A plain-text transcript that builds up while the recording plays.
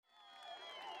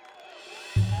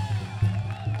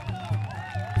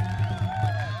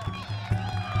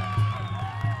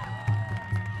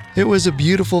It was a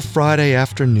beautiful Friday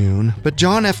afternoon, but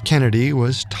John F. Kennedy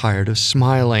was tired of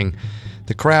smiling.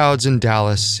 The crowds in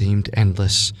Dallas seemed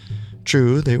endless.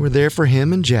 True, they were there for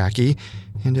him and Jackie,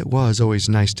 and it was always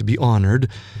nice to be honored.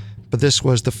 But this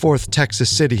was the fourth Texas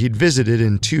city he'd visited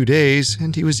in 2 days,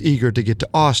 and he was eager to get to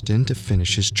Austin to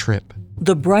finish his trip.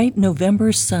 The bright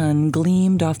November sun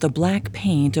gleamed off the black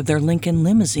paint of their Lincoln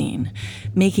limousine,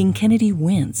 making Kennedy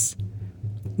wince.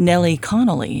 Nellie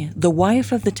Connolly, the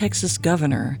wife of the Texas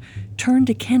governor, turned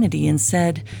to Kennedy and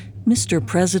said, "Mr.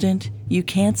 President, you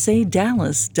can't say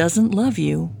Dallas doesn't love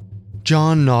you."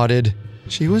 John nodded.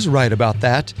 She was right about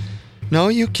that. "No,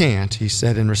 you can't," he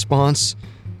said in response.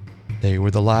 They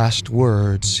were the last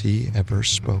words he ever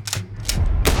spoke.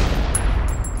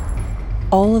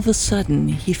 All of a sudden,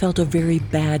 he felt a very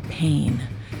bad pain.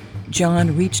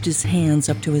 John reached his hands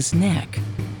up to his neck,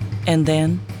 and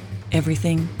then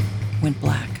everything went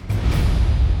black.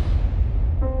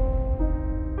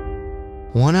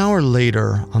 1 hour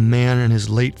later, a man in his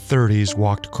late 30s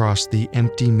walked across the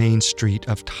empty main street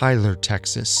of Tyler,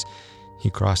 Texas. He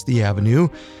crossed the avenue,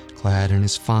 clad in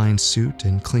his fine suit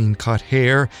and clean-cut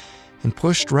hair, and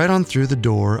pushed right on through the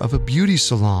door of a beauty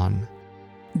salon.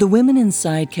 The women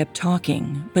inside kept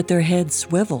talking, but their heads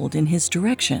swiveled in his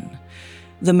direction.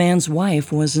 The man's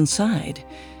wife was inside.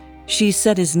 She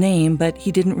said his name, but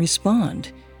he didn't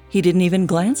respond. He didn't even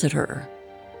glance at her.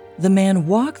 The man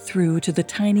walked through to the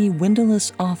tiny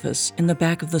windowless office in the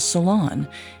back of the salon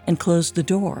and closed the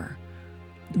door.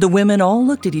 The women all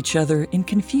looked at each other in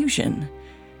confusion.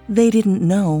 They didn't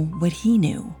know what he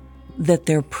knew, that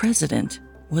their president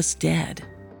was dead.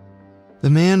 The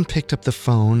man picked up the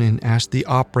phone and asked the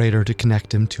operator to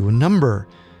connect him to a number.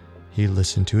 He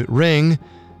listened to it ring.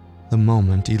 The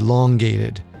moment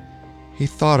elongated. He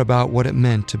thought about what it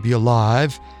meant to be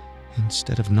alive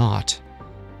instead of not.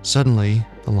 Suddenly,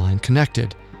 the line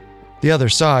connected. The other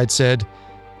side said,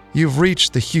 "You've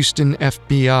reached the Houston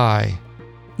FBI."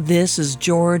 "This is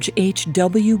George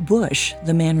H.W. Bush,"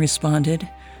 the man responded.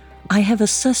 "I have a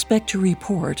suspect to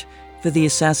report for the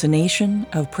assassination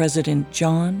of President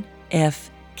John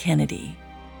F. Kennedy."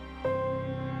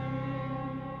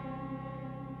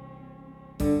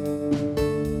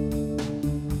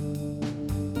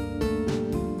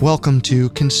 Welcome to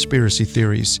Conspiracy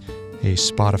Theories, a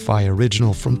Spotify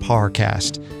original from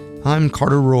Parcast. I'm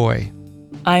Carter Roy.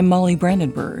 I'm Molly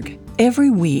Brandenburg.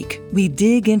 Every week, we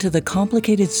dig into the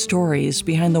complicated stories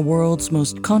behind the world's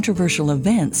most controversial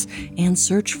events and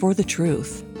search for the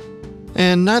truth.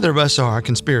 And neither of us are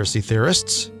conspiracy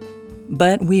theorists.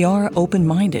 But we are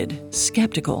open-minded,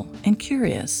 skeptical, and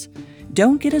curious.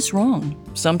 Don't get us wrong.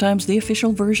 Sometimes the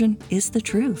official version is the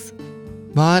truth.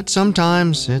 But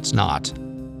sometimes it's not.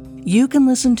 You can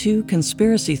listen to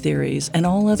Conspiracy Theories and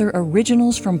all other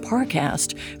originals from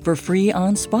Parcast for free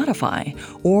on Spotify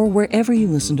or wherever you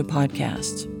listen to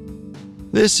podcasts.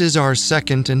 This is our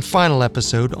second and final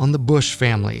episode on the Bush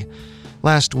family.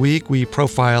 Last week, we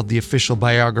profiled the official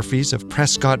biographies of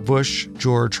Prescott Bush,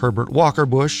 George Herbert Walker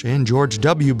Bush, and George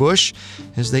W. Bush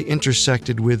as they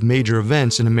intersected with major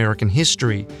events in American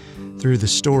history. Through the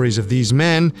stories of these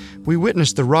men, we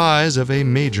witnessed the rise of a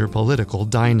major political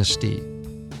dynasty.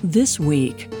 This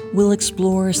week, we'll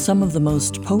explore some of the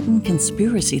most potent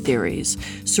conspiracy theories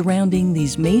surrounding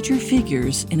these major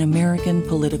figures in American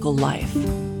political life.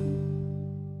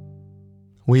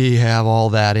 We have all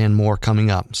that and more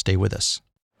coming up. Stay with us.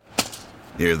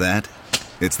 Hear that?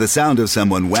 It's the sound of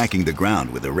someone whacking the ground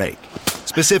with a rake.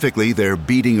 Specifically, they're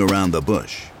beating around the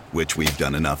bush, which we've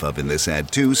done enough of in this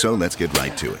ad too, so let's get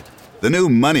right to it. The new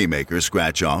Moneymaker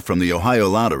scratch-off from the Ohio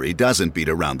Lottery doesn't beat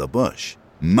around the bush.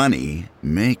 Money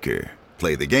Maker.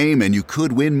 Play the game and you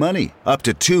could win money. Up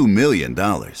to $2 million.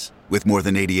 With more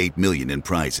than $88 million in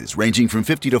prizes, ranging from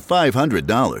 $50 to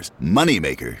 $500.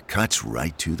 Moneymaker cuts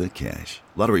right to the cash.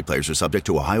 Lottery players are subject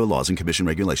to Ohio laws and commission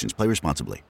regulations. Play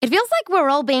responsibly. It feels like we're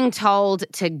all being told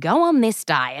to go on this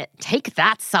diet, take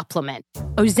that supplement.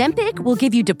 Ozempic will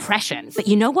give you depression, but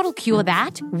you know what'll cure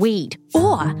that? Weed.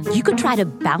 Or you could try to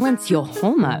balance your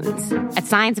hormones. At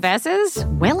Science Versus,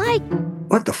 we're like...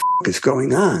 What the is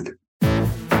going on?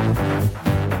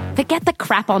 Forget the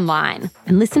crap online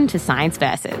and listen to Science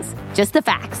Versus. Just the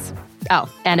facts.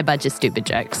 Oh, and a bunch of stupid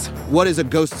jokes. What is a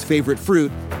ghost's favorite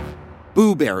fruit?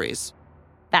 Blueberries.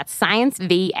 That's Science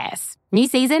VS. New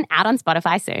season out on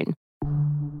Spotify soon.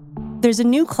 There's a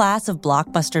new class of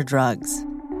blockbuster drugs.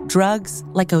 Drugs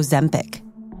like Ozempic.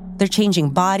 They're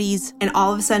changing bodies. And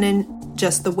all of a sudden,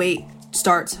 just the weight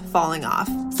starts falling off.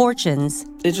 Fortunes.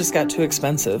 It just got too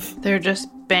expensive. They're just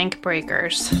bank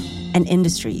breakers. And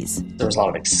industries. There was a lot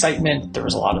of excitement. There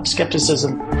was a lot of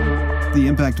skepticism. The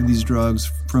impact of these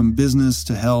drugs, from business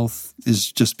to health,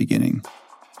 is just beginning.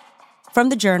 From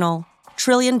the Journal, $1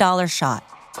 Trillion Shot.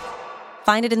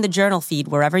 Find it in the Journal feed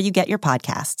wherever you get your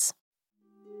podcasts.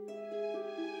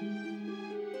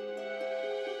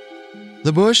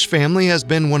 The Bush family has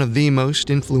been one of the most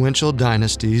influential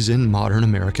dynasties in modern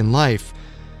American life.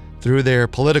 Through their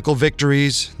political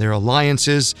victories, their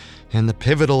alliances, and the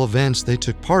pivotal events they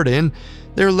took part in,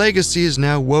 their legacy is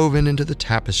now woven into the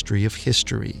tapestry of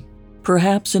history.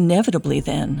 Perhaps inevitably,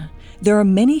 then, there are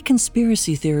many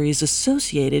conspiracy theories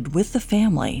associated with the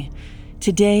family.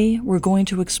 Today, we're going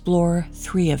to explore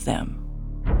 3 of them.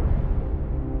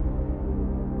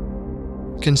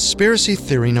 Conspiracy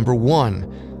theory number 1.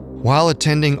 While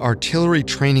attending artillery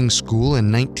training school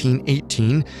in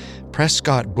 1918,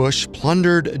 Prescott Bush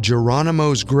plundered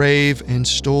Geronimo's grave and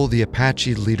stole the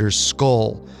Apache leader's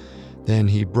skull. Then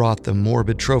he brought the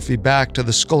morbid trophy back to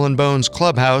the Skull and Bones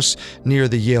clubhouse near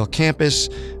the Yale campus,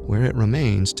 where it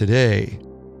remains today.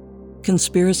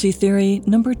 Conspiracy theory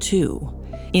number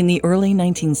 2. In the early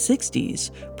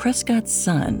 1960s, Prescott's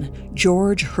son,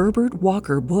 George Herbert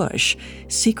Walker Bush,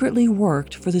 secretly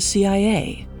worked for the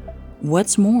CIA.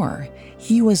 What's more,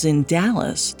 he was in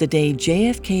Dallas the day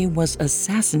JFK was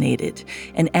assassinated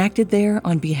and acted there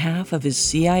on behalf of his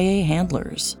CIA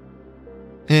handlers.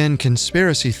 And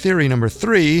conspiracy theory number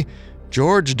 3,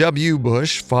 George W.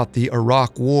 Bush fought the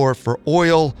Iraq War for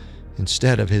oil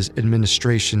instead of his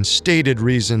administration's stated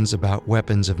reasons about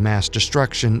weapons of mass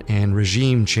destruction and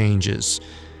regime changes.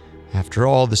 After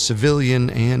all the civilian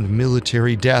and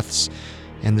military deaths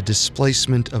and the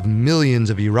displacement of millions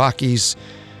of Iraqis,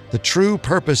 the true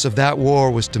purpose of that war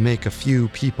was to make a few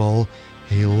people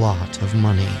a lot of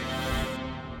money.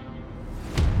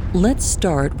 Let's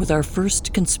start with our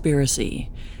first conspiracy,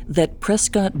 that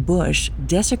Prescott Bush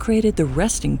desecrated the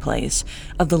resting place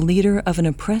of the leader of an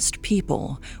oppressed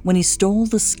people when he stole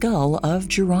the skull of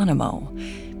Geronimo.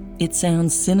 It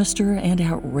sounds sinister and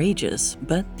outrageous,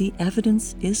 but the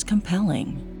evidence is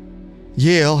compelling.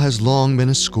 Yale has long been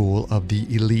a school of the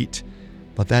elite,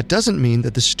 but that doesn't mean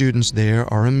that the students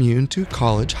there are immune to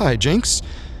college hijinks.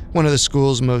 One of the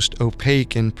school's most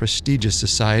opaque and prestigious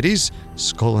societies,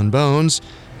 Skull and Bones,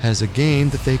 has a game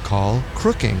that they call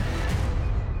crooking.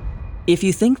 If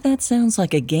you think that sounds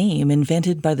like a game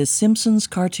invented by the Simpsons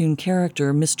cartoon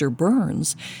character Mr.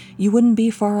 Burns, you wouldn't be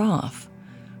far off.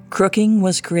 Crooking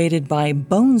was created by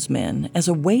Bonesmen as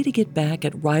a way to get back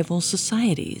at rival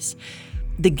societies.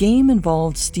 The game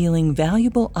involved stealing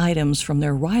valuable items from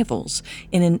their rivals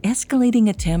in an escalating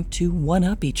attempt to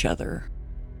one-up each other.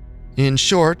 In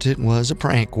short, it was a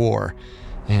prank war,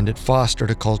 and it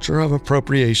fostered a culture of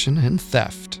appropriation and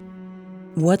theft.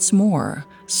 What's more,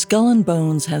 Skull and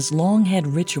Bones has long had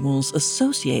rituals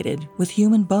associated with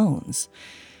human bones.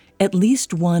 At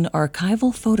least one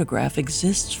archival photograph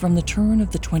exists from the turn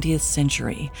of the 20th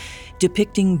century,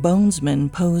 depicting bonesmen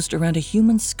posed around a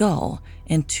human skull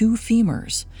and 2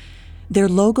 femurs. Their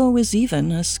logo is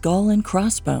even a skull and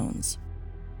crossbones.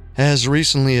 As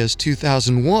recently as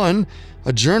 2001,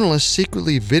 a journalist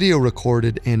secretly video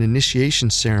recorded an initiation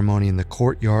ceremony in the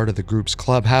courtyard of the group's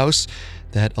clubhouse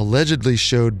that allegedly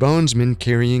showed bonesmen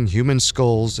carrying human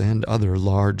skulls and other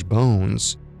large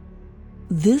bones.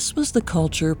 This was the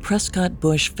culture Prescott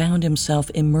Bush found himself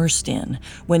immersed in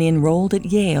when he enrolled at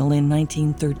Yale in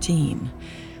 1913.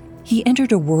 He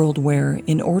entered a world where,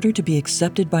 in order to be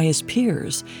accepted by his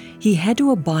peers, he had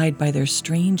to abide by their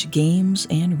strange games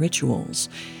and rituals,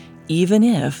 even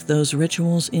if those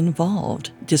rituals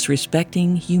involved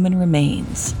disrespecting human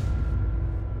remains.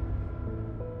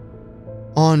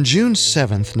 On June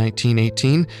 7,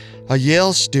 1918, a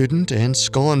Yale student and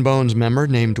Skull and Bones member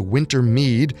named Winter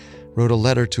Mead wrote a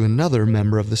letter to another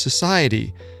member of the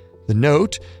society. The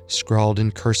note, scrawled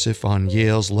in cursive on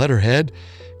Yale's letterhead,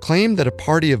 claimed that a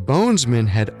party of bonesmen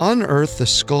had unearthed the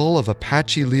skull of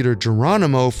Apache leader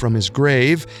Geronimo from his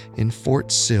grave in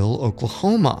Fort Sill,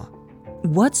 Oklahoma.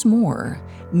 What's more,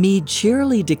 Mead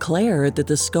cheerily declared that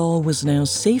the skull was now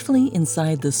safely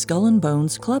inside the Skull and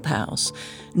Bones clubhouse,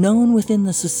 known within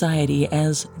the society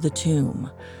as the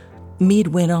Tomb. Mead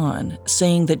went on,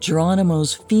 saying that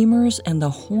Geronimo's femurs and the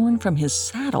horn from his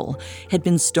saddle had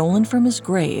been stolen from his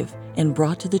grave and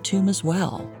brought to the tomb as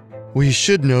well. We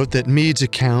should note that Mead's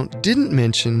account didn't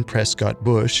mention Prescott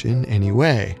Bush in any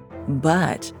way.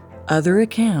 But other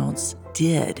accounts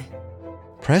did.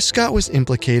 Prescott was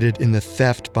implicated in the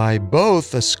theft by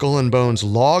both a Skull and Bones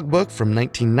logbook from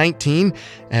 1919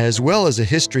 as well as a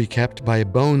history kept by a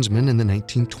bonesman in the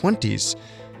 1920s.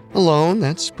 Alone,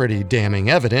 that's pretty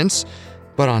damning evidence.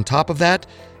 But on top of that,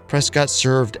 Prescott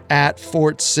served at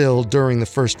Fort Sill during the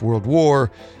First World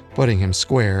War, putting him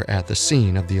square at the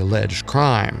scene of the alleged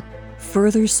crime.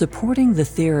 Further supporting the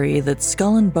theory that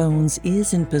Skull and Bones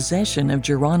is in possession of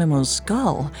Geronimo's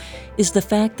skull is the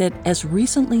fact that as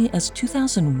recently as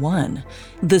 2001,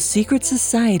 the secret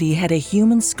society had a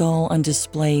human skull on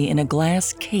display in a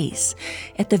glass case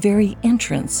at the very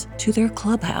entrance to their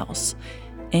clubhouse,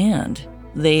 and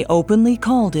they openly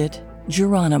called it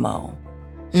Geronimo.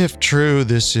 If true,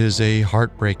 this is a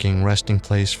heartbreaking resting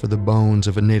place for the bones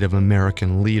of a Native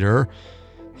American leader,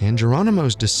 and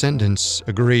Geronimo's descendants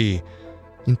agree.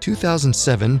 In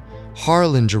 2007,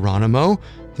 Harlan Geronimo,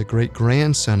 the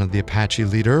great-grandson of the Apache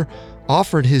leader,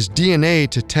 offered his DNA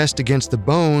to test against the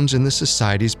bones in the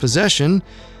society's possession,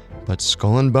 but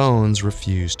Skull and Bones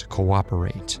refused to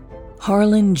cooperate.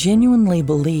 Harlan genuinely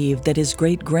believed that his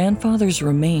great-grandfather's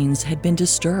remains had been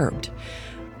disturbed.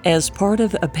 As part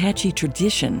of Apache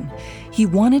tradition, he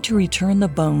wanted to return the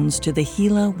bones to the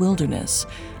Gila Wilderness,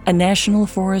 a national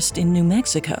forest in New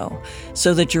Mexico,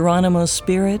 so that Geronimo's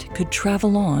spirit could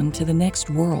travel on to the next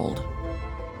world.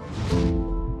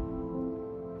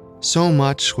 So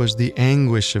much was the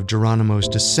anguish of Geronimo's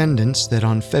descendants that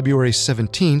on February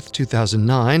 17,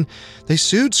 2009, they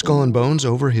sued Skull and Bones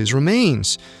over his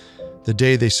remains. The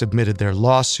day they submitted their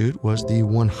lawsuit was the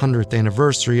 100th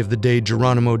anniversary of the day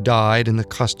Geronimo died in the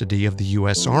custody of the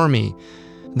U.S. Army.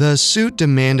 The suit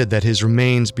demanded that his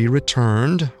remains be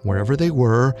returned, wherever they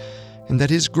were, and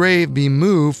that his grave be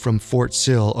moved from Fort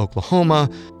Sill, Oklahoma,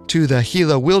 to the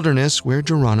Gila Wilderness where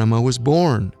Geronimo was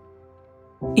born.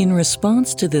 In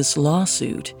response to this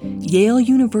lawsuit, Yale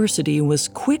University was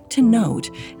quick to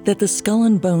note that the Skull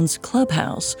and Bones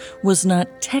Clubhouse was not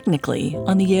technically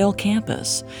on the Yale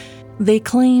campus. They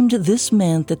claimed this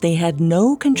meant that they had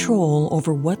no control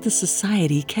over what the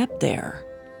society kept there.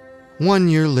 1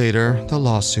 year later, the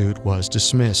lawsuit was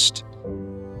dismissed.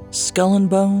 Skull and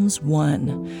Bones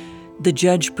won. The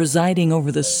judge presiding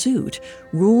over the suit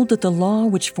ruled that the law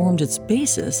which formed its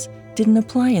basis didn't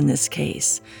apply in this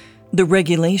case. The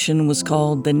regulation was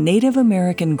called the Native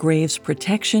American Graves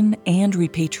Protection and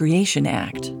Repatriation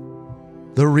Act.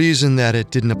 The reason that it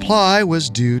didn't apply was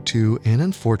due to an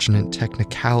unfortunate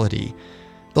technicality.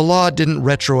 The law didn't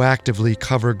retroactively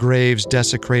cover graves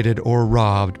desecrated or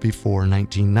robbed before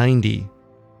 1990.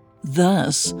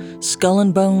 Thus, Skull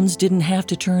and Bones didn't have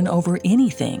to turn over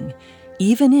anything,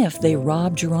 even if they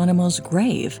robbed Geronimo's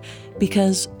grave,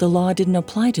 because the law didn't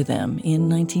apply to them in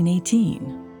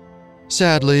 1918.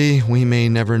 Sadly, we may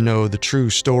never know the true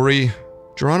story.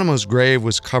 Geronimo's grave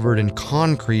was covered in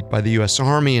concrete by the U.S.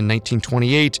 Army in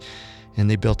 1928, and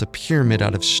they built a pyramid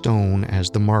out of stone as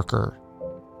the marker.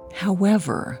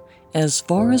 However, as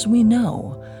far as we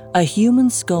know, a human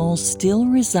skull still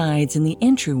resides in the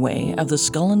entryway of the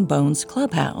Skull and Bones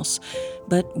Clubhouse,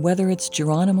 but whether it's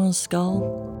Geronimo's skull,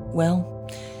 well,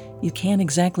 you can't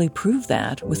exactly prove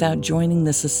that without joining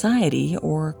the society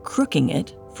or crooking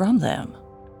it from them.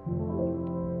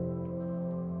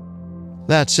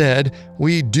 That said,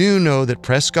 we do know that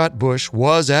Prescott Bush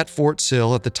was at Fort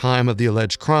Sill at the time of the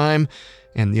alleged crime,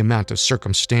 and the amount of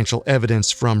circumstantial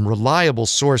evidence from reliable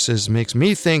sources makes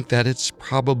me think that it's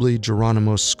probably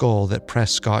Geronimo's skull that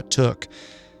Prescott took.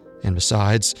 And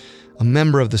besides, a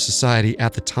member of the society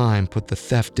at the time put the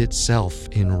theft itself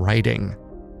in writing.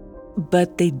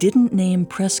 But they didn't name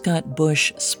Prescott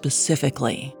Bush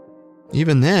specifically.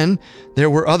 Even then, there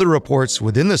were other reports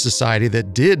within the society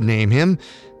that did name him,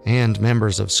 and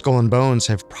members of Skull and Bones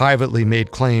have privately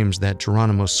made claims that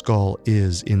Geronimo's skull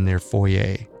is in their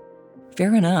foyer.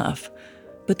 Fair enough,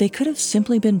 but they could have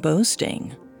simply been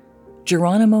boasting.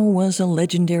 Geronimo was a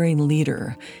legendary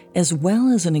leader, as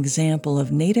well as an example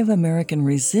of Native American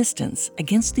resistance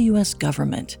against the U.S.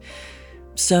 government.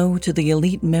 So, to the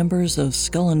elite members of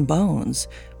Skull and Bones,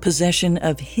 possession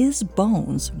of his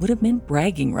bones would have meant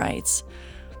bragging rights.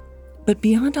 But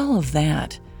beyond all of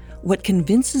that, what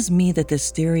convinces me that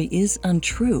this theory is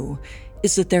untrue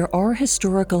is that there are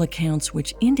historical accounts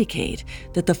which indicate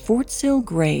that the Fort Sill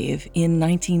grave in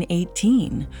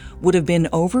 1918 would have been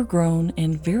overgrown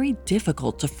and very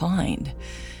difficult to find.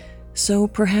 So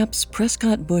perhaps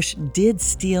Prescott Bush did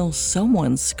steal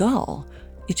someone's skull,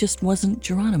 it just wasn't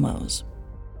Geronimo's.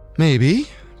 Maybe,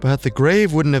 but the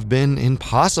grave wouldn't have been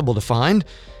impossible to find,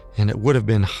 and it would have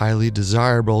been highly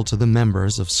desirable to the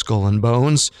members of Skull and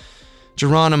Bones.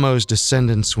 Geronimo's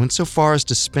descendants went so far as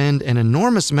to spend an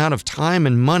enormous amount of time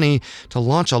and money to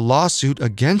launch a lawsuit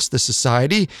against the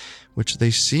society, which they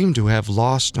seem to have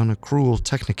lost on a cruel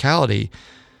technicality.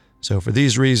 So for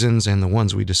these reasons and the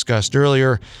ones we discussed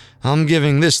earlier, I'm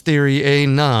giving this theory a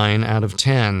 9 out of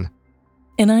 10.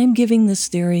 And I'm giving this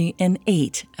theory an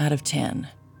 8 out of 10.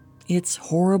 it's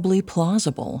horribly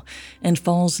plausible and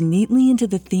falls neatly into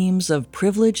the themes of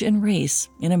privilege and race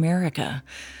in America.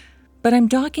 But I'm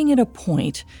docking at a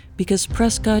point because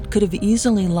Prescott could have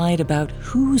easily lied about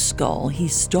whose skull he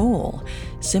stole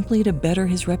simply to better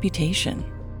his reputation.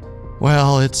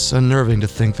 Well, it's unnerving to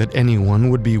think that anyone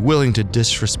would be willing to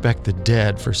disrespect the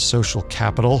dead for social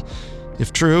capital.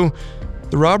 If true,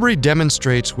 the robbery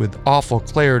demonstrates with awful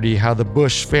clarity how the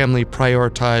Bush family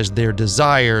prioritized their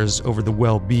desires over the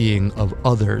well-being of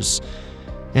others.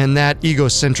 And that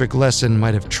egocentric lesson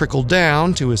might have trickled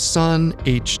down to his son,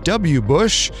 H.W.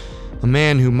 Bush, a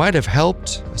man who might have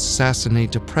helped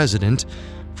assassinate a president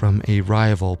from a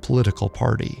rival political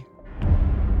party.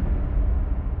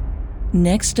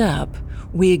 Next up,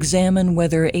 we examine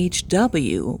whether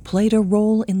H.W. played a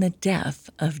role in the death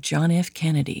of John F.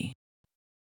 Kennedy.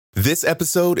 This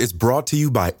episode is brought to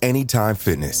you by Anytime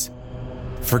Fitness.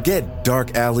 Forget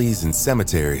dark alleys and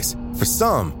cemeteries. For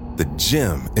some, the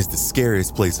gym is the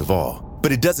scariest place of all,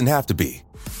 but it doesn't have to be.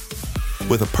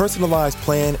 With a personalized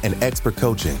plan and expert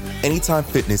coaching, Anytime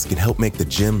Fitness can help make the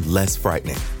gym less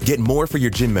frightening. Get more for your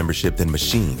gym membership than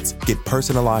machines. Get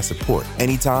personalized support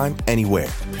anytime, anywhere.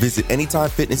 Visit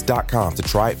AnytimeFitness.com to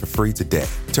try it for free today.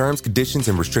 Terms, conditions,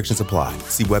 and restrictions apply.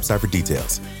 See website for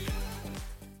details.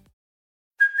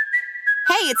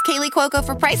 Hey, it's Kaylee Cuoco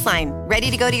for Priceline.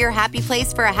 Ready to go to your happy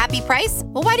place for a happy price?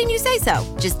 Well, why didn't you say so?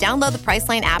 Just download the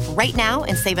Priceline app right now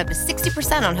and save up to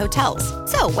 60% on hotels.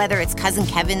 So whether it's Cousin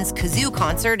Kevin's Kazoo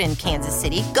Concert in Kansas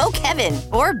City, go Kevin,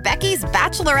 or Becky's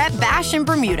Bachelorette Bash in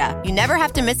Bermuda, you never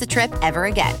have to miss a trip ever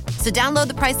again. So download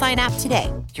the Priceline app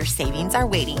today. Your savings are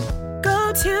waiting.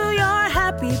 Go to your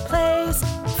happy place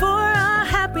for a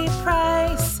happy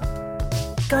price.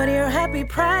 Go to your happy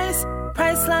price,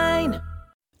 Priceline.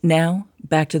 Now,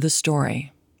 back to the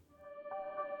story.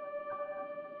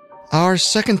 Our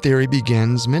second theory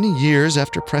begins many years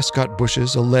after Prescott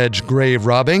Bush's alleged grave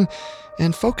robbing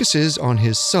and focuses on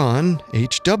his son,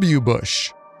 H.W.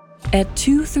 Bush. At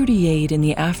 2:38 in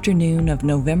the afternoon of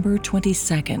November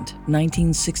 22nd,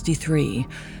 1963,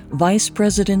 Vice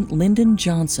President Lyndon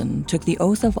Johnson took the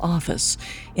oath of office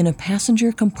in a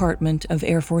passenger compartment of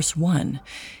Air Force One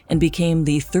and became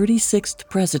the 36th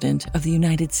President of the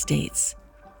United States.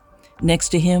 Next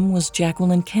to him was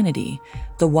Jacqueline Kennedy,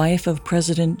 the wife of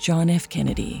President John F.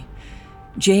 Kennedy.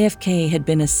 JFK had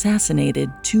been assassinated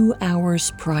 2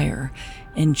 hours prior,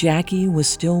 and Jackie was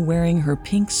still wearing her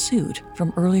pink suit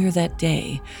from earlier that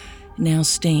day, now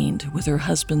stained with her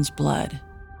husband's blood.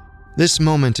 This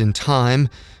moment in time,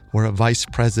 where a vice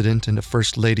president and a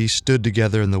first lady stood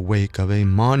together in the wake of a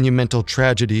monumental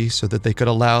tragedy so that they could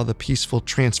allow the peaceful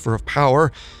transfer of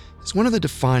power, is one of the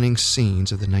defining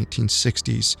scenes of the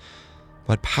 1960s.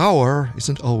 But power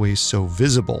isn't always so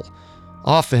visible.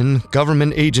 Often,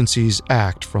 government agencies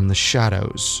act from the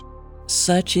shadows.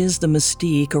 Such is the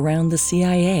mystique around the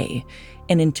CIA,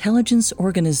 an intelligence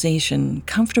organization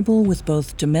comfortable with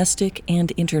both domestic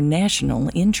and international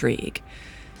intrigue.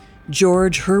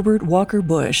 George Herbert Walker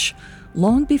Bush,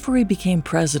 long before he became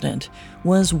president,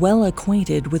 was well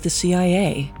acquainted with the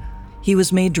CIA. He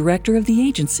was made director of the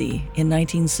agency in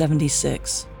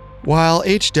 1976. While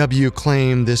H.W.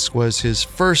 claimed this was his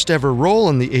first ever role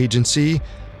in the agency,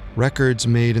 records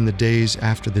made in the days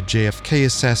after the JFK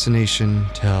assassination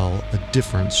tell a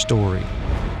different story.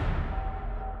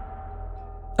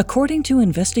 According to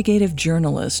investigative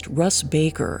journalist Russ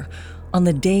Baker, on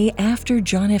the day after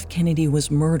John F. Kennedy was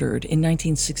murdered in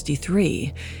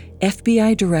 1963,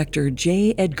 FBI Director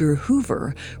J. Edgar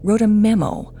Hoover wrote a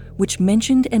memo which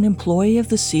mentioned an employee of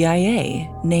the CIA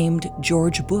named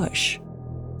George Bush.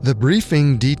 The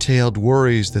briefing detailed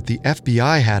worries that the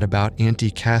FBI had about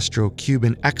anti-Castro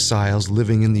Cuban exiles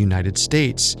living in the United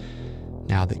States.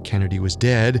 Now that Kennedy was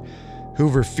dead,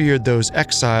 Hoover feared those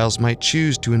exiles might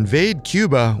choose to invade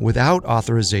Cuba without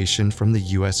authorization from the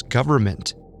U.S.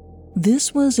 government.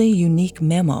 This was a unique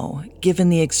memo, given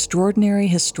the extraordinary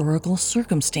historical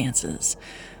circumstances.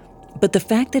 But the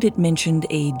fact that it mentioned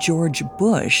a George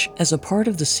Bush as a part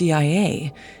of the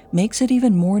CIA makes it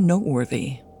even more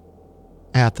noteworthy.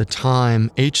 At the time,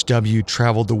 H.W.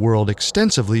 traveled the world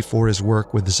extensively for his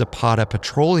work with the Zapata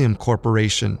Petroleum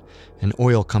Corporation, an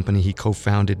oil company he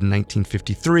co-founded in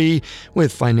 1953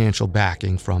 with financial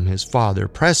backing from his father,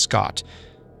 Prescott.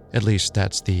 At least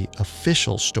that's the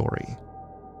official story.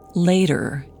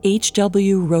 Later,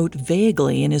 H.W. wrote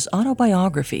vaguely in his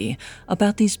autobiography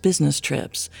about these business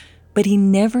trips, but he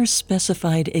never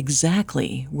specified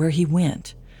exactly where he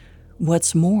went.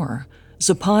 What's more,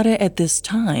 Zapata at this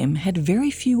time had very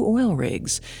few oil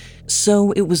rigs,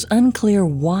 so it was unclear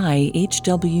why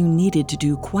H.W. needed to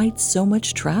do quite so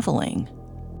much traveling.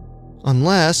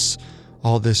 Unless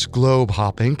All this globe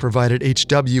hopping provided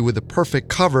H.W. with a perfect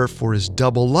cover for his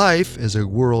double life as a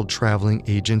world-traveling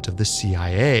agent of the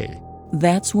CIA.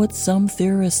 That's what some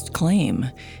theorists claim,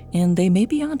 and they may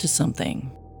be onto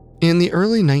something. In the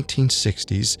early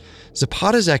 1960s,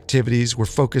 Zapata's activities were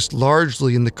focused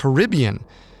largely in the Caribbean.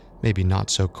 Maybe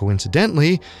not so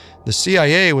coincidentally, the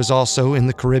CIA was also in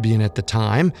the Caribbean at the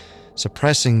time,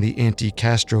 suppressing the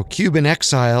anti-Castro Cuban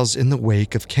exiles in the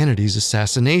wake of Kennedy's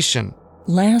assassination.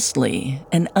 Lastly,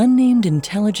 an unnamed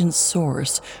intelligence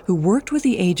source who worked with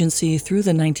the agency through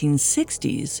the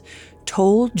 1960s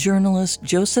told journalist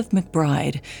Joseph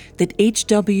McBride that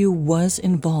H.W. was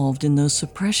involved in those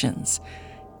suppressions.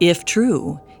 If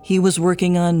true, he was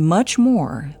working on much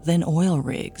more than oil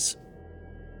rigs.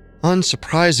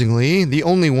 Unsurprisingly, the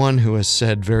only one who has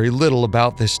said very little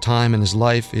about this time in his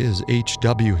life is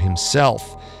H.W.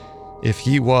 himself. If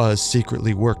he was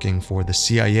secretly working for the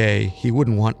CIA, he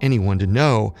wouldn't want anyone to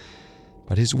know.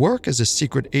 But his work as a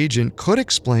secret agent could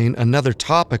explain another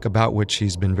topic about which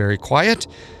he's been very quiet: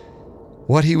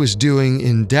 what he was doing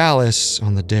in Dallas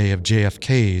on the day of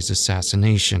JFK's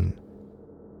assassination.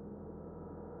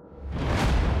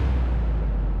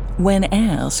 When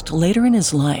asked later in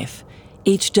his life,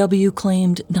 H.W.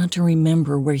 claimed not to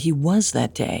remember where he was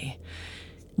that day.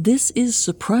 This is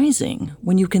surprising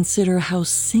when you consider how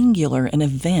singular an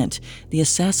event the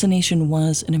assassination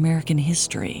was in American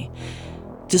history.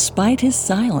 Despite his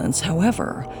silence,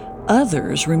 however,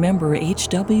 others remember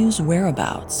H.W.'s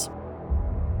whereabouts.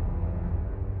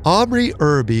 Aubrey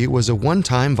Irby was a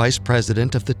one-time vice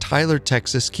president of the Tyler,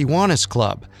 Texas Kiwanis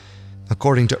Club.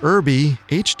 According to Irby,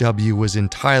 H.W. was in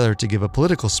Tyler to give a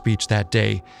political speech that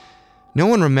day. No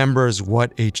one remembers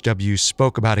what H.W.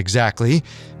 spoke about exactly,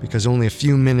 because only a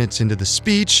few minutes into the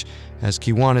speech, as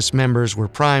Kiwanis members were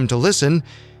primed to listen,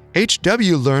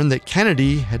 H.W. learned that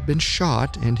Kennedy had been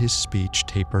shot and his speech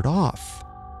tapered off.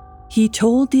 He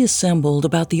told the assembled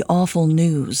about the awful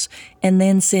news and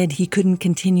then said he couldn't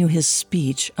continue his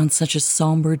speech on such a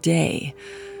somber day.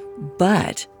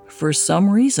 But for some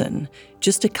reason,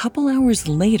 just a couple hours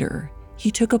later,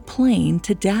 he took a plane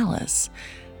to Dallas,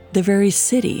 the very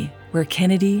city where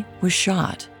Kennedy was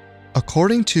shot.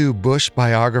 According to Bush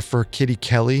biographer Kitty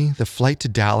Kelly, the flight to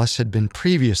Dallas had been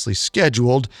previously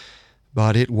scheduled,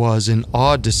 but it was an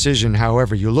odd decision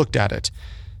however you looked at it.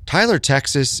 Tyler,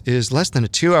 Texas is less than a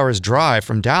 2-hour drive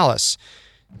from Dallas.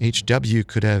 H.W.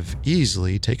 could have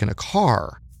easily taken a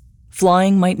car.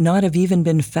 Flying might not have even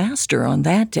been faster on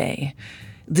that day.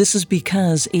 This is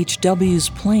because H.W.'s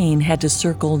plane had to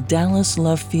circle Dallas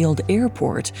Love Field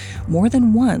Airport more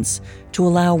than once to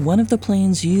allow one of the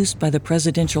planes used by the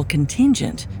presidential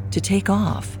contingent to take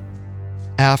off.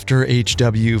 After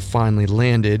H.W. finally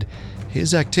landed,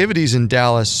 his activities in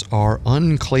Dallas are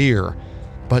unclear,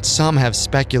 but some have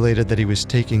speculated that he was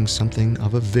taking something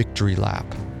of a victory lap.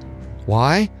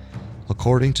 Why?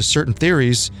 According to certain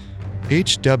theories,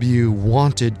 H.W.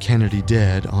 wanted Kennedy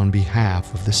dead on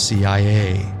behalf of the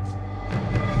CIA.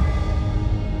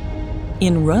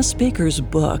 In Russ Baker's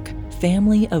book,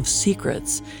 Family of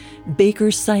Secrets,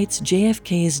 Baker cites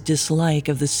JFK's dislike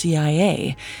of the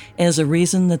CIA as a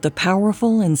reason that the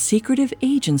powerful and secretive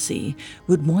agency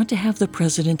would want to have the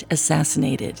president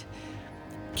assassinated.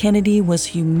 Kennedy was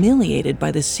humiliated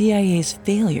by the CIA's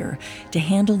failure to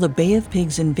handle the Bay of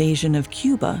Pigs invasion of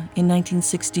Cuba in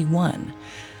 1961.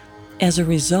 As a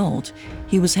result,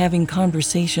 he was having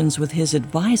conversations with his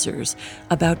advisors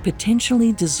about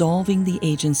potentially dissolving the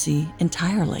agency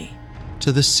entirely.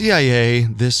 To the CIA,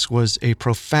 this was a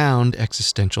profound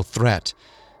existential threat.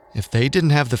 If they didn't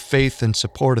have the faith and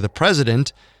support of the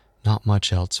president, not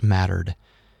much else mattered.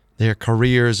 Their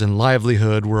careers and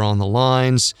livelihood were on the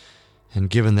lines, and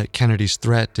given that Kennedy's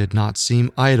threat did not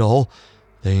seem idle,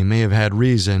 they may have had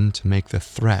reason to make the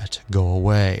threat go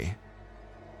away.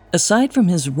 Aside from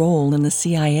his role in the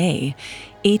CIA,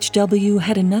 H.W.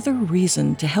 had another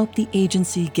reason to help the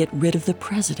agency get rid of the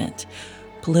president: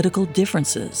 political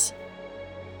differences.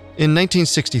 In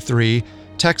 1963,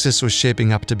 Texas was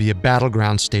shaping up to be a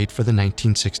battleground state for the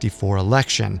 1964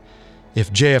 election.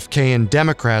 If JFK and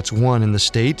Democrats won in the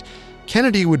state,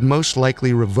 Kennedy would most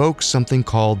likely revoke something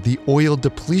called the Oil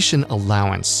Depletion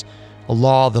Allowance, a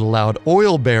law that allowed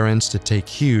oil barons to take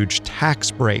huge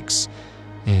tax breaks.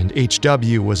 And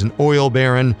H.W. was an oil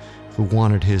baron who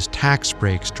wanted his tax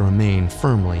breaks to remain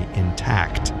firmly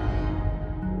intact.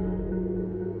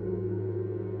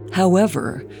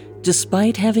 However,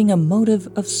 despite having a motive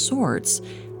of sorts,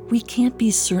 we can't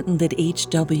be certain that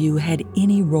H.W. had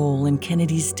any role in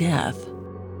Kennedy's death.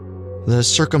 The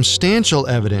circumstantial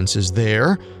evidence is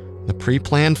there: the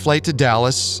pre-planned flight to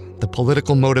Dallas, the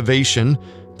political motivation,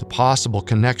 the possible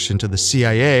connection to the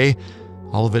CIA,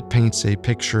 All of it paints a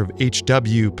picture of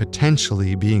HW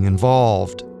potentially being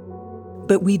involved.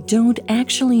 But we don't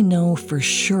actually know for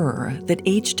sure that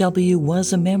HW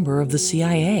was a member of the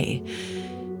CIA.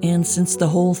 And since the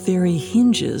whole theory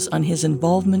hinges on his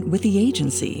involvement with the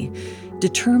agency,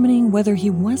 determining whether he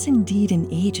was indeed an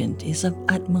agent is of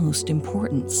utmost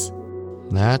importance.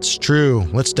 That's true.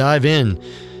 Let's dive in.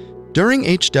 During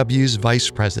HW's vice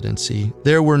presidency,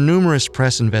 there were numerous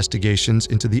press investigations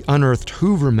into the unearthed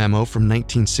Hoover memo from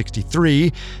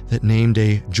 1963 that named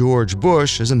a George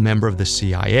Bush as a member of the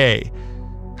CIA.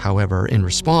 However, in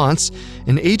response,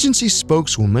 an agency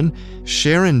spokeswoman,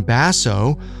 Sharon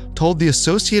Basso, told the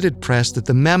Associated Press that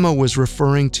the memo was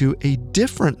referring to a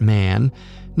different man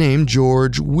named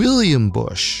George William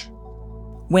Bush.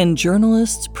 When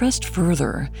journalists pressed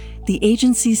further, the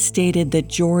agency stated that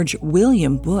George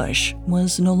William Bush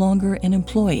was no longer an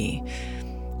employee.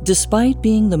 Despite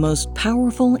being the most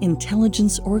powerful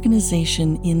intelligence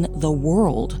organization in the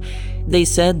world, they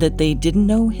said that they didn't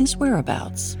know his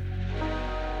whereabouts.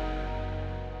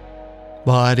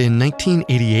 But in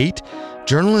 1988,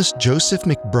 journalist Joseph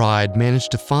McBride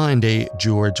managed to find a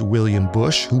George William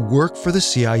Bush who worked for the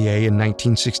CIA in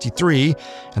 1963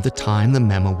 at the time the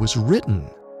memo was written.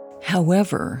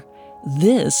 However,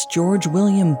 this George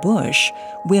William Bush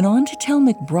went on to tell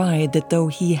McBride that though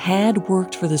he had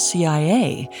worked for the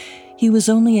CIA, he was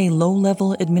only a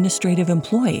low-level administrative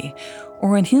employee,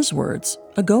 or in his words,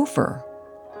 a gopher.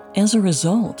 As a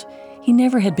result, he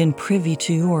never had been privy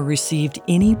to or received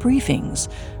any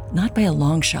briefings, not by a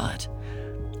long shot.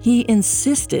 He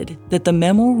insisted that the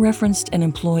memo referenced an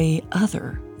employee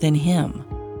other than him.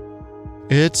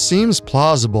 It seems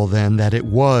plausible then that it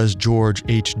was George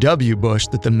H.W. Bush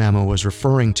that the memo was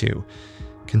referring to.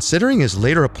 Considering his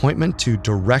later appointment to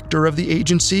director of the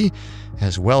agency,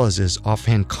 as well as his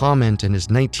offhand comment in his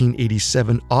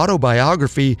 1987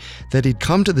 autobiography that he'd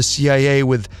come to the CIA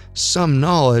with some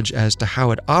knowledge as to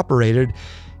how it operated,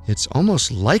 it's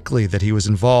almost likely that he was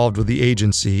involved with the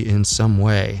agency in some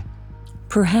way.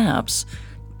 Perhaps,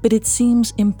 but it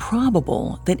seems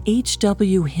improbable that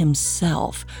H.W.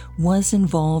 himself was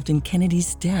involved in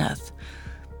Kennedy's death.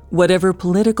 Whatever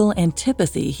political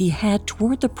antipathy he had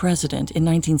toward the president in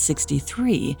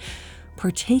 1963,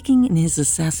 partaking in his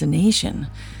assassination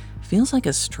feels like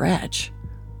a stretch.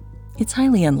 It's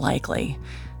highly unlikely.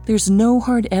 There's no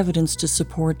hard evidence to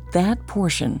support that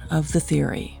portion of the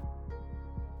theory.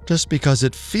 Just because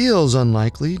it feels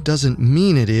unlikely doesn't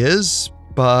mean it is,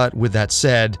 but with that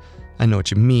said, I know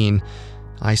what you mean.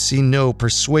 I see no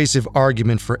persuasive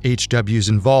argument for HW's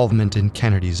involvement in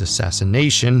Kennedy's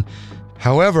assassination.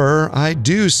 However, I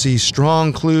do see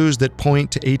strong clues that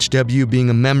point to HW being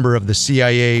a member of the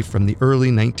CIA from the early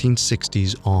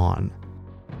 1960s on.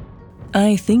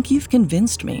 I think you've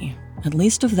convinced me, at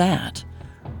least of that.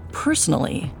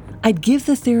 Personally, I'd give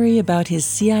the theory about his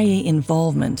CIA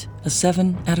involvement a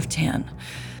 7 out of 10.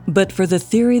 But for the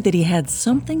theory that he had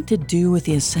something to do with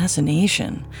the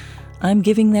assassination, I'm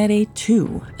giving that a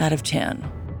 2 out of 10.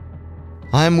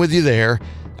 I'm with you there.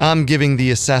 I'm giving the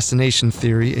assassination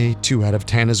theory a 2 out of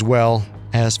 10 as well.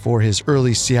 As for his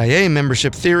early CIA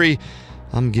membership theory,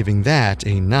 I'm giving that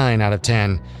a 9 out of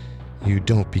 10. You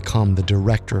don't become the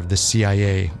director of the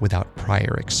CIA without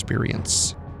prior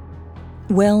experience.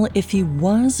 Well, if he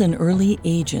was an early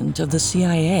agent of the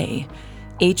CIA,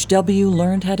 HW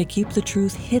learned how to keep the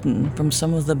truth hidden from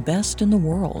some of the best in the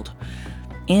world.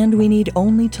 And we need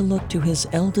only to look to his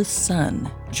eldest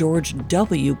son, George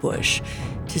W. Bush,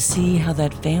 to see how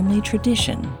that family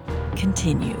tradition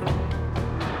continued.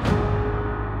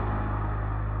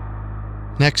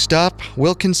 Next up,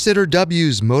 we'll consider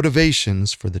W's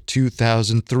motivations for the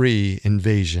 2003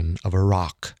 invasion of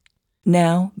Iraq.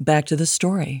 Now, back to the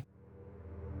story.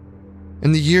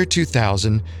 In the year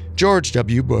 2000, George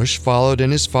W. Bush followed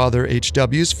in his father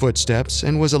H.W.'s footsteps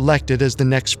and was elected as the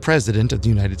next president of the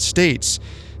United States,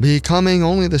 becoming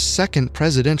only the second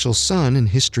presidential son in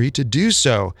history to do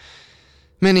so.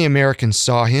 Many Americans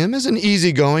saw him as an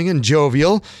easygoing and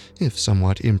jovial, if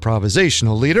somewhat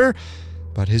improvisational leader,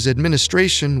 but his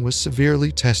administration was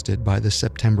severely tested by the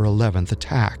September 11th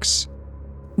attacks.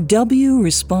 W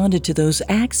responded to those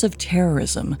acts of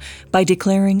terrorism by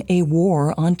declaring a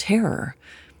war on terror.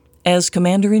 As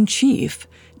Commander-in-Chief,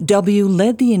 W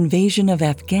led the invasion of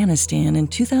Afghanistan in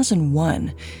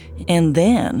 2001 and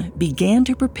then began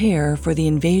to prepare for the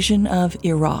invasion of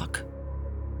Iraq.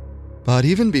 But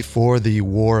even before the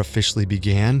war officially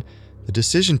began, the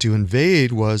decision to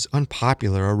invade was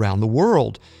unpopular around the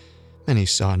world. Many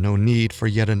saw no need for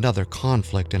yet another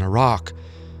conflict in Iraq.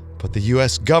 But the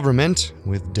U.S. government,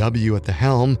 with W at the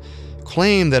helm,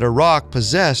 claimed that Iraq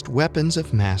possessed weapons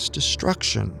of mass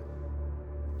destruction.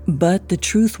 But the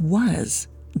truth was,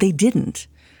 they didn't.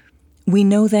 We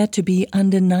know that to be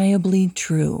undeniably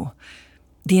true.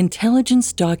 The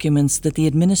intelligence documents that the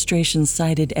administration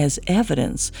cited as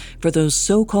evidence for those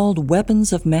so-called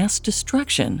weapons of mass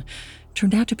destruction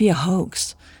turned out to be a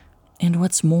hoax. And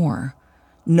what's more,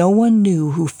 no one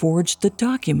knew who forged the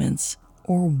documents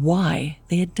or why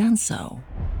they had done so.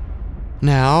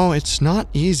 Now, it's not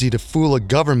easy to fool a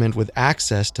government with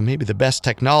access to maybe the best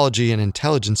technology and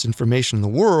intelligence information in the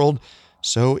world,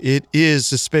 so it is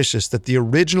suspicious that the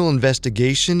original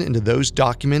investigation into those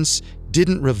documents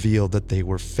didn't reveal that they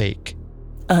were fake.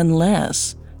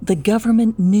 Unless the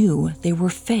government knew they were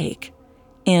fake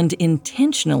and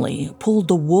intentionally pulled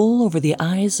the wool over the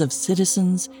eyes of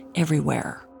citizens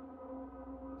everywhere.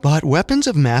 But weapons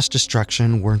of mass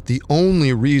destruction weren't the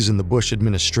only reason the Bush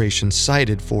administration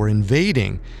cited for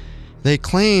invading. They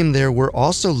claim there were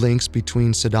also links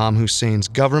between Saddam Hussein's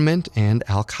government and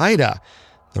Al-Qaeda,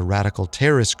 the radical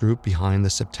terrorist group behind the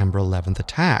September 11th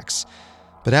attacks.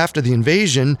 But after the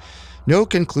invasion, no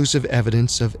conclusive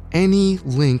evidence of any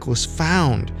link was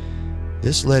found.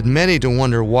 This led many to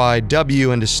wonder why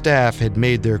W and his staff had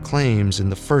made their claims in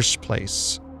the first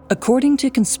place. According to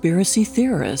conspiracy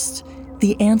theorists,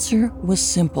 the answer was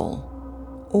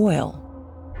simple: oil.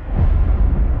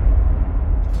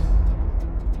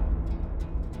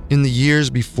 In the years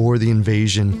before the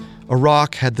invasion,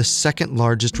 Iraq had the second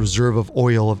largest reserve of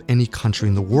oil of any country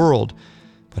in the world.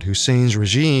 But Hussein's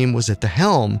regime was at the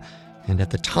helm, and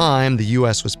at the time, the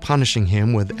U.S. was punishing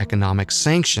him with economic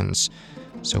sanctions.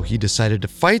 So he decided to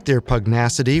fight their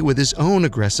pugnacity with his own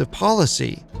aggressive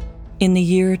policy. In the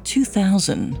year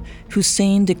 2000,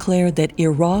 Hussein declared that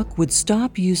Iraq would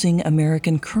stop using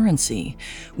American currency,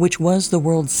 which was the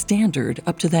world standard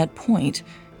up to that point,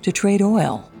 to trade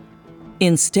oil.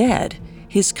 Instead,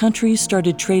 his country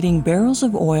started trading barrels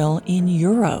of oil in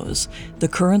euros, the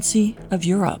currency of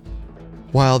Europe.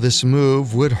 While this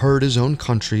move would hurt his own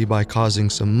country by causing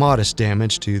some modest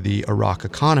damage to the Iraq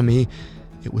economy,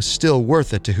 it was still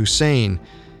worth it to Hussein,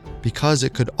 because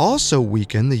it could also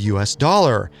weaken the U.S.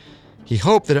 dollar. He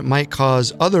hoped that it might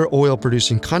cause other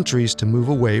oil-producing countries to move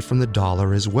away from the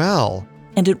dollar as well.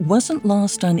 And it wasn't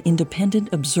lost on independent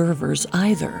observers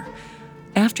either.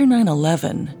 After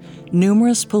 9/11,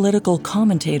 numerous political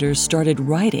commentators started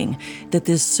writing that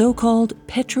this so-called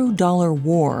petrodollar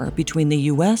war between the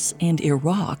U.S. and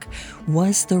Iraq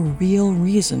was the real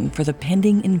reason for the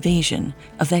pending invasion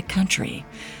of that country.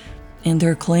 And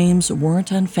their claims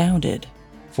weren't unfounded.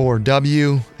 For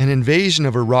W, an invasion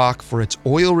of Iraq for its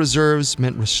oil reserves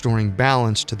meant restoring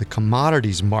balance to the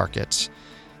commodities markets.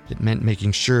 It meant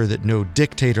making sure that no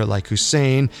dictator like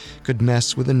Hussein could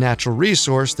mess with a natural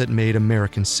resource that made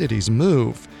American cities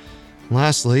move.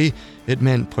 Lastly, it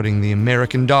meant putting the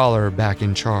American dollar back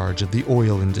in charge of the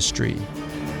oil industry.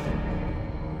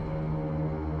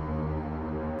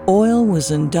 Oil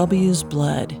was in W's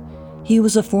blood. He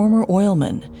was a former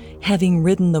oilman, having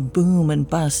ridden the boom and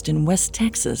bust in West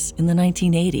Texas in the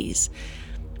 1980s.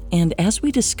 And as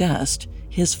we discussed,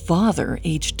 his father,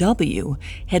 H.W.,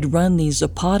 had run the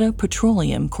Zapata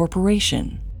Petroleum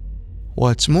Corporation.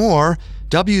 What's more,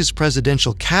 W's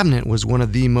presidential cabinet was one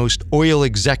of the most oil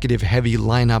executive-heavy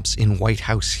lineups in White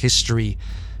House history.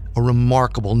 A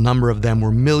remarkable number of them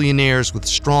were millionaires with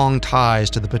strong ties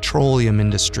to the petroleum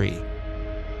industry.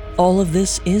 All of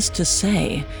this is to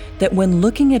say that when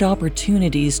looking at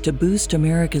opportunities to boost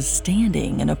America's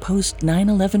standing in a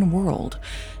post-9/11 world,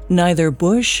 neither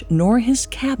Bush nor his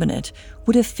cabinet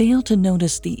would have failed to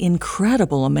notice the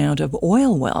incredible amount of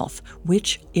oil wealth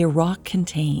which Iraq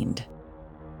contained.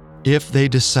 If they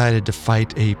decided to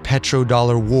fight a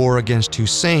petrodollar war against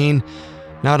Hussein,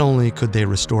 not only could they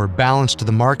restore balance to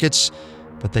the markets,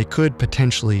 but they could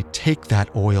potentially take that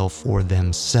oil for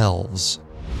themselves.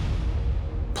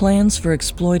 Plans for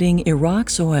exploiting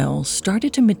Iraq's oil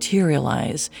started to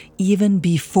materialize even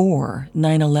before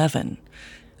 9/11.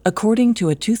 According to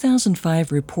a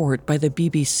 2005 report by the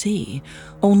BBC,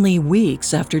 only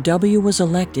weeks after W was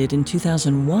elected in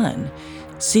 2001,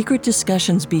 secret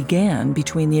discussions began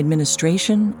between the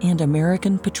administration and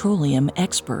American petroleum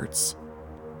experts.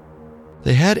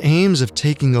 They had aims of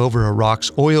taking over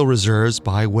Iraq's oil reserves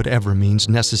by whatever means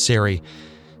necessary.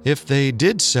 If they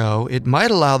did so, it might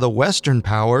allow the Western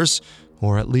powers,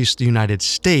 or at least the United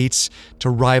States, to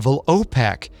rival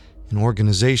OPEC, an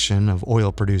organization of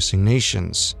oil-producing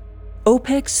nations.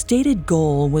 OPEC's stated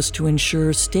goal was to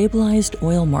ensure stabilized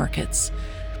oil markets.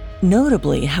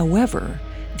 Notably, however,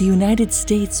 the United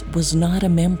States was not a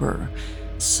member,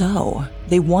 so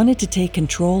they wanted to take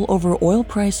control over oil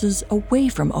prices away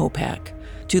from OPEC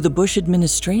To the Bush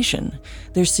administration,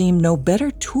 there seemed no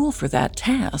better tool for that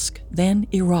task than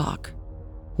Iraq.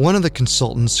 One of the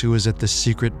consultants who was at the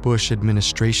secret Bush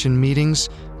administration meetings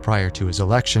prior to his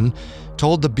election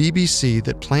told the BBC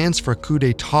that plans for a coup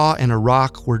d'etat in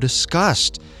Iraq were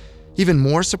discussed. Even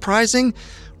more surprising,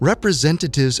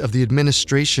 representatives of the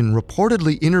administration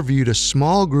reportedly interviewed a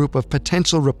small group of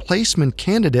potential replacement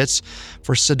candidates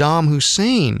for Saddam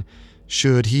Hussein,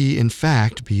 should he in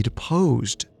fact be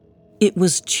deposed. It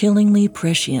was chillingly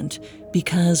prescient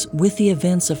because with the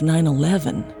events of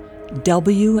 9/11,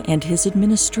 W and his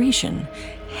administration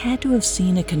had to have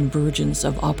seen a convergence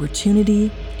of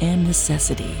opportunity and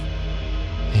necessity.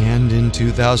 And in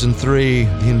 2003,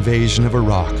 the invasion of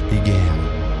Iraq began.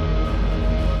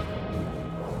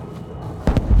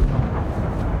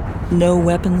 No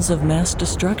weapons of mass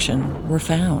destruction were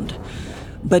found,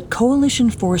 but coalition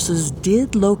forces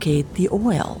did locate the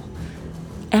oil.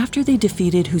 After they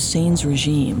defeated Hussein's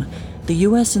regime, the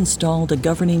U.S. installed a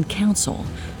governing council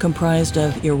comprised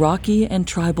of Iraqi and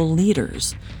tribal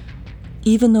leaders.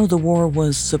 Even though the war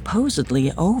was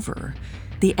supposedly over,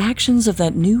 the actions of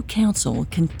that new council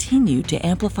continued to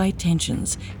amplify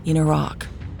tensions in Iraq.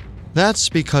 That's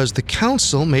because the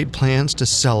council made plans to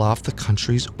sell off the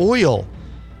country's oil.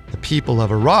 The people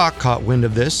of Iraq caught wind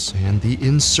of this, and the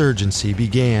insurgency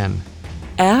began.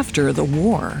 After the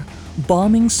war,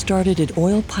 bombing started at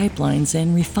oil pipelines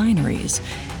and refineries,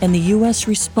 and the U.S.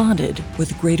 responded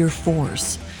with greater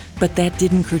force. But that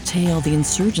didn't curtail the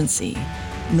insurgency,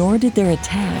 nor did their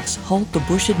attacks halt the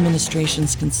Bush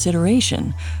administration's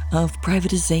consideration of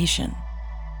privatization.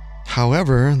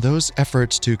 However, those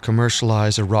efforts to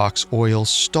commercialize Iraq's oil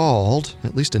stalled,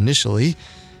 at least initially.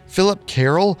 Philip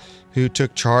Carroll, who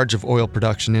took charge of oil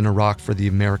production in Iraq for the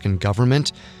American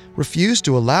government, refused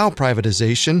to allow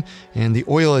privatization, and the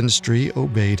oil industry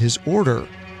obeyed his order.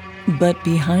 But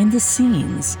behind the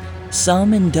scenes,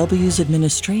 some in W's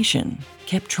administration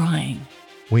kept trying.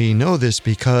 We know this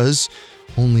because,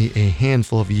 only a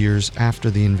handful of years after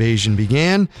the invasion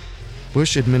began,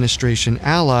 Bush administration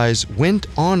allies went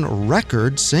on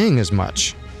record saying as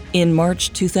much. In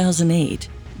March 2008,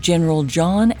 General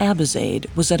John Abizaid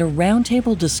was at a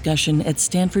roundtable discussion at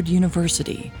Stanford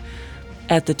University.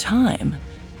 At the time,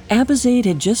 Abizaid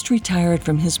had just retired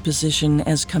from his position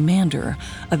as commander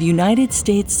of United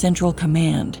States Central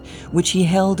Command, which he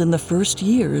held in the first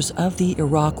years of the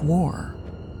Iraq War.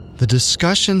 The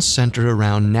discussion centered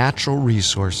around natural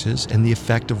resources and the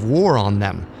effect of war on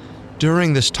them.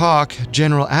 During this talk,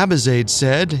 General Abizaid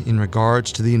said, in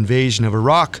regards to the invasion of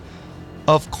Iraq,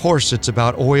 "Of course it's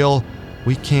about oil.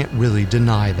 We can't really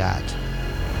deny that."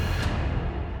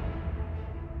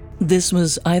 This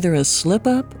was either a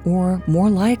slip-up or, more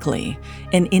likely,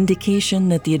 an indication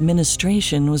that the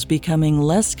administration was becoming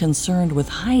less concerned with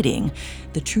hiding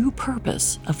the true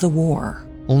purpose of the war.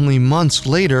 Only months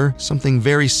later, something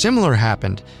very similar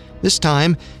happened. This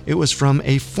time, it was from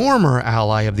a former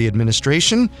ally of the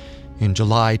administration. In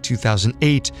July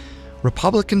 2008,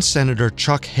 Republican Senator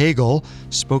Chuck Hagel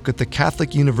spoke at the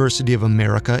Catholic University of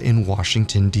America in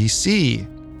Washington, D.C.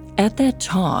 At that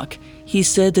talk, he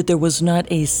said that there was not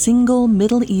a single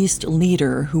Middle East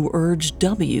leader who urged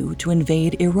W to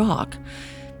invade Iraq.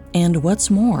 And what's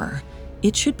more,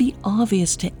 it should be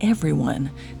obvious to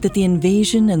everyone that the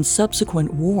invasion and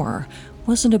subsequent war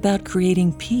wasn't about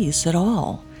creating peace at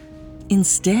all.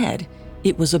 Instead,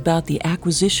 it was about the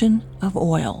acquisition of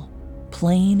oil,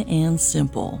 plain and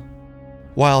simple.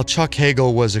 While Chuck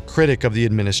Hagel was a critic of the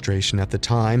administration at the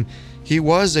time, he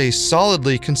was a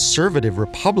solidly conservative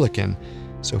Republican,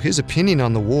 so his opinion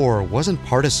on the war wasn't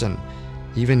partisan.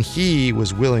 Even he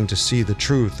was willing to see the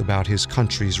truth about his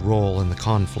country's role in the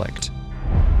conflict.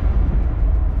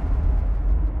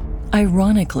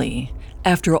 Ironically,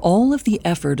 after all of the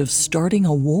effort of starting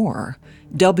a war,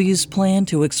 W's plan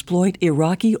to exploit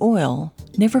Iraqi oil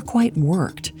never quite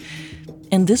worked.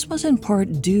 And this was in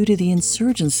part due to the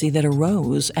insurgency that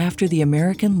arose after the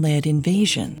American-led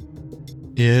invasion.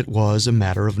 It was a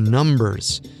matter of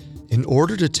numbers. In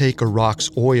order to take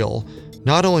Iraq's oil,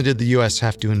 not only did the U.S.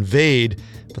 have to invade,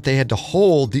 but they had to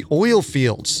hold the oil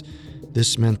fields.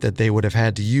 This meant that they would have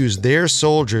had to use their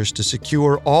soldiers to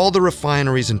secure all the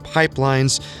refineries and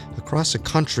pipelines across a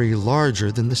country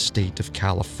larger than the state of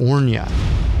California.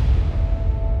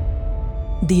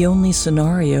 The only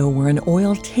scenario where an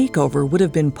oil takeover would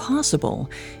have been possible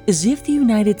is if the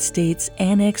United States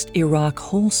annexed Iraq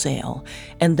wholesale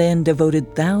and then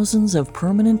devoted thousands of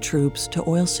permanent troops to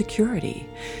oil security.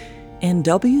 And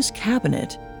W's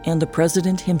cabinet and the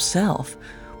president himself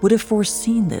would have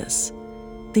foreseen this.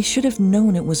 They should have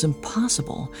known it was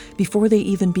impossible before they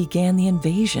even began the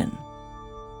invasion.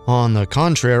 On the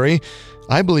contrary,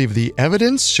 I believe the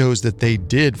evidence shows that they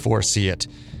did foresee it.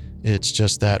 It's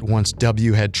just that once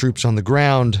W had troops on the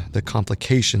ground, the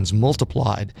complications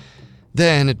multiplied.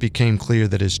 Then it became clear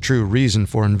that his true reason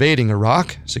for invading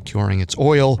Iraq, securing its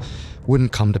oil,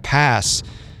 wouldn't come to pass.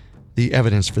 The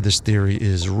evidence for this theory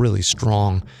is really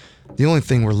strong. The only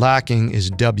thing we're lacking is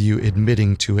W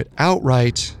admitting to it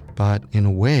outright, but in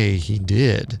a way he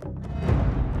did.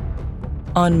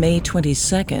 On May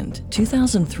 22,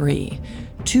 2003,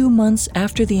 2 months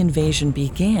after the invasion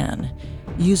began,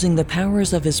 using the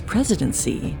powers of his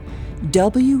presidency,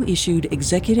 W issued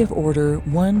Executive Order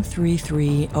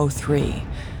 13303.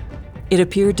 It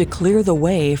appeared to clear the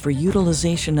way for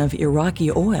utilization of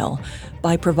Iraqi oil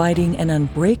by providing an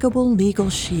unbreakable legal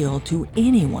shield to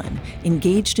anyone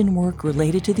engaged in work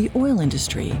related to the oil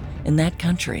industry in that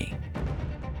country.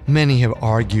 Many have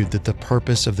argued that the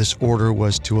purpose of this order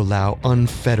was to allow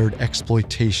unfettered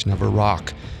exploitation of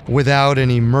Iraq, without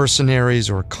any mercenaries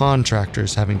or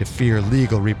contractors having to fear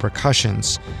legal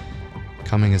repercussions.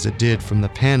 Coming as it did from the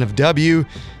pen of W,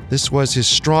 this was his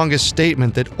strongest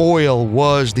statement that oil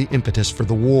was the impetus for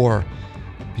the war.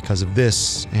 Because of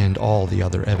this and all the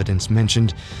other evidence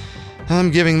mentioned,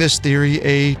 I'm giving this theory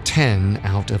a 10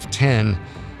 out of 10.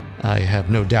 I have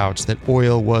no doubts that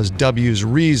oil was W's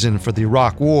reason for the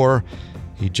Iraq War.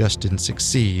 He just didn't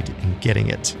succeed in getting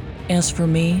it. As for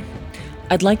me,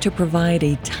 I'd like to provide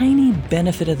a tiny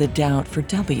benefit of the doubt for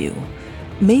W.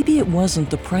 Maybe it wasn't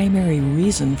the primary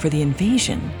reason for the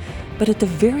invasion, but at the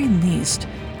very least,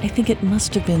 I think it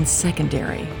must have been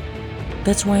secondary.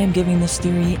 That's why I'm giving this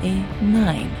theory a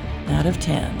 9 out of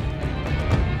 10.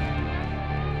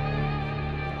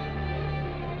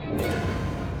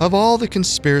 Of all the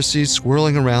conspiracies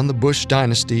swirling around the Bush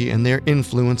dynasty and their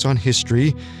influence on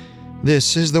history,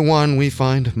 this is the one we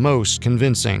find most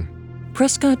convincing.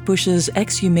 Prescott Bush's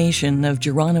exhumation of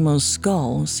Geronimo's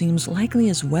skull seems likely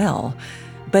as well,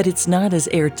 but it's not as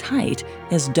airtight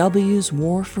as W's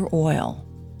war for oil.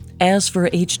 As for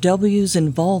H.W.'s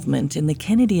involvement in the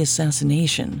Kennedy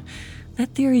assassination,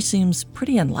 that theory seems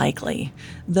pretty unlikely,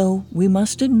 though we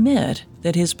must admit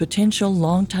that his potential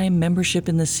longtime membership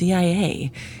in the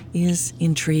CIA is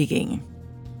intriguing.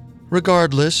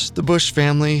 Regardless, the Bush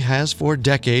family has for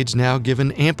decades now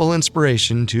given ample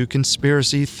inspiration to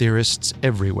conspiracy theorists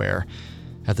everywhere.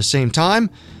 At the same time,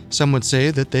 some would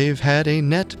say that they've had a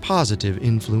net positive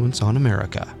influence on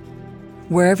America.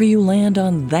 Wherever you land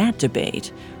on that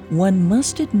debate, one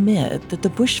must admit that the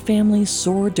Bush family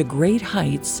soared to great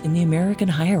heights in the American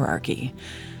hierarchy.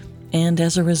 And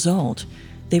as a result,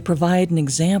 they provide an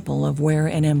example of where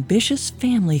an ambitious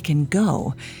family can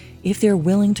go if they're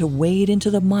willing to wade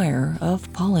into the mire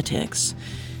of politics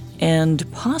and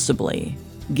possibly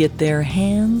get their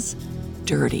hands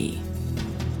dirty.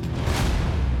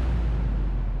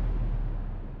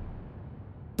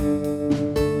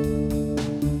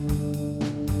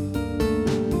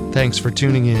 Thanks for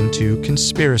tuning in to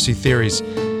Conspiracy Theories.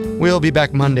 We'll be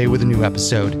back Monday with a new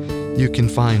episode. You can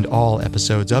find all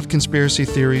episodes of Conspiracy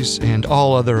Theories and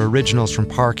all other originals from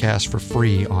Parcast for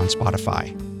free on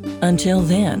Spotify. Until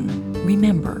then,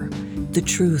 remember, the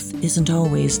truth isn't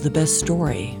always the best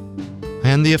story.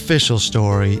 And the official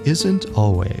story isn't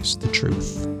always the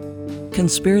truth.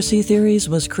 Conspiracy Theories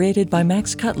was created by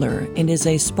Max Cutler and is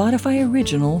a Spotify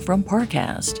original from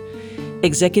Parcast.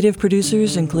 Executive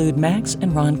producers include Max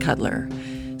and Ron Cutler.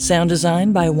 Sound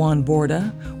design by Juan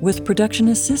Borda, with production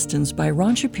assistance by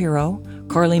Ron Shapiro,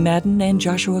 Carly Madden, and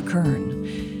Joshua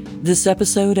Kern. This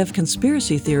episode of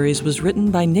Conspiracy Theories was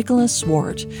written by Nicholas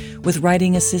Swart, with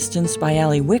writing assistance by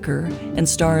Allie Wicker, and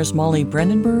stars Molly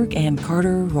Brandenburg and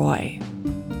Carter Roy.